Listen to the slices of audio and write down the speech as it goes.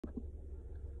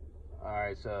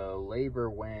Alright, so Labor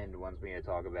Wind wants me to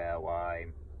talk about why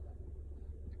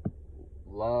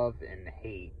love and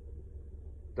hate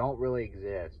don't really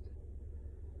exist.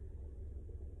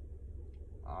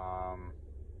 Um,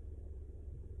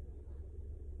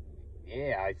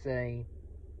 yeah,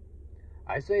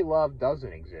 I say love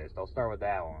doesn't exist. I'll start with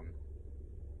that one.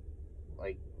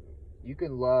 Like, you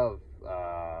can love,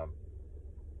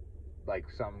 like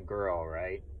some girl,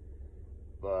 right?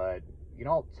 But you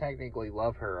don't technically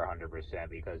love her 100%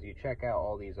 because you check out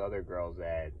all these other girls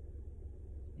that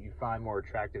you find more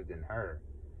attractive than her.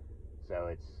 So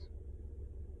it's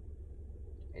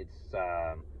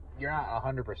you're not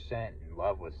 100% in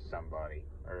love with somebody.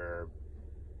 Or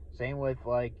same with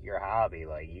like your hobby.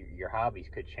 Like your hobbies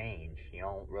could change. You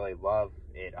don't really love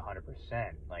it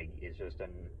 100%. Like it's just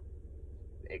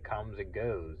it comes and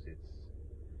goes.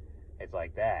 It's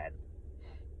like that,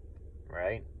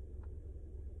 right?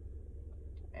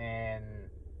 And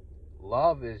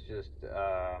love is just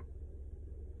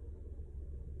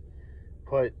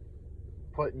put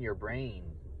put in your brain.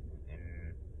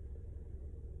 And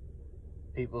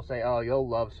people say, "Oh, you'll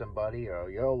love somebody," or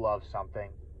 "You'll love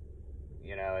something."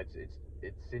 You know, it's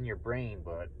in your brain,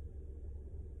 but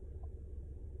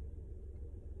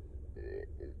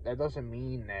that doesn't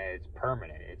mean that it's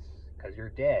permanent. It's because you're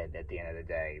dead at the end of the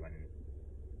day. When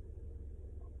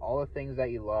all the things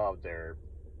that you loved are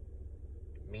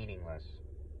meaningless,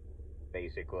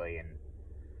 basically, and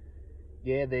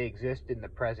yeah, they exist in the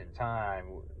present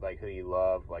time, like who you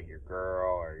love, like your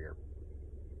girl or your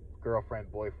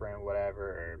girlfriend, boyfriend, whatever,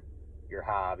 or your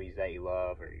hobbies that you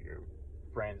love, or your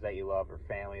friends that you love, or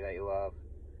family that you love.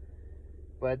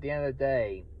 But at the end of the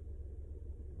day,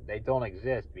 they don't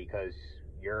exist because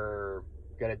you're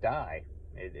gonna die.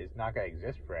 It's not gonna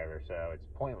exist forever, so it's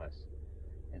pointless.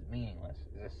 It's meaningless.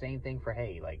 It's the same thing for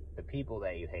hate. Like the people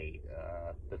that you hate,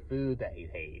 the food that you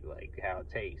hate, like how it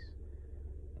tastes,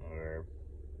 or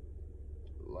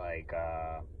like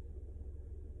uh,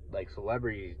 like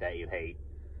celebrities that you hate.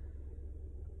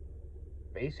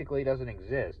 Basically, doesn't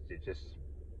exist. It's just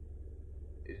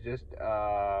it's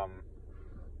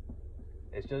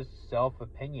just self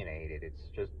opinionated. It's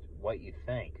just what you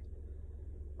think,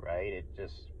 right? It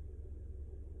just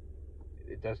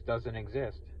doesn't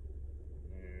exist.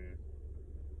 Mm,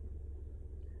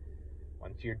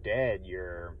 once you're dead,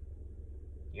 you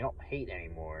don't hate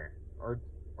anymore, or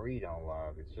you don't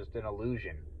love. It's just an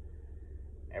illusion.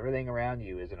 Everything around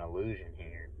you is an illusion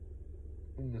here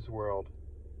in this world.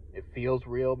 It feels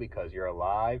real because you're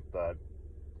alive, but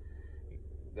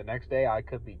the next day I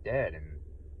could be dead and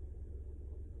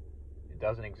it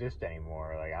doesn't exist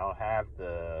anymore. Like I don't have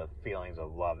the feelings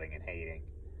of loving and hating.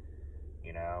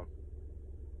 You know,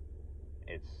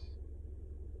 it's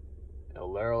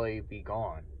it'll literally be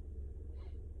gone,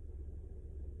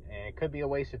 and it could be a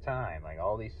waste of time. Like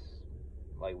all these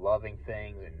like loving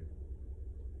things and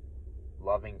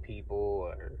loving people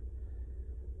or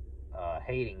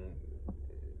hating,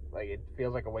 like it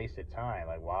feels like a waste of time.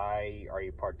 Like why are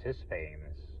you participating in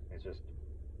this? It's just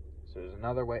so there's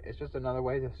another way. It's just another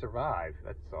way to survive.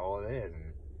 That's all it is,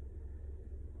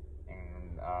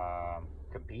 and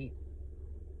compete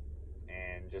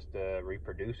and just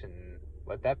reproduce and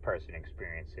let that person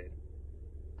experience it.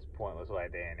 It's pointless what I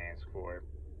didn't ask for.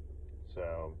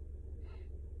 So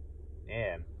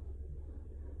yeah,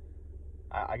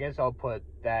 I guess I'll put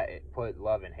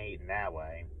love and hate in that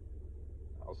way.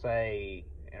 I'll say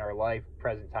in our life,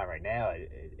 present time right now,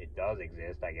 it does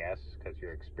exist, I guess, because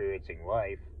you're experiencing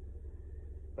life.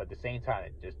 But at the same time,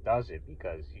 it just doesn't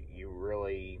because you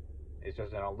really, it's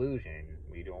just an illusion.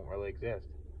 We don't really exist.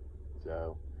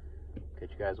 So,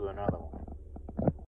 catch you guys with another one.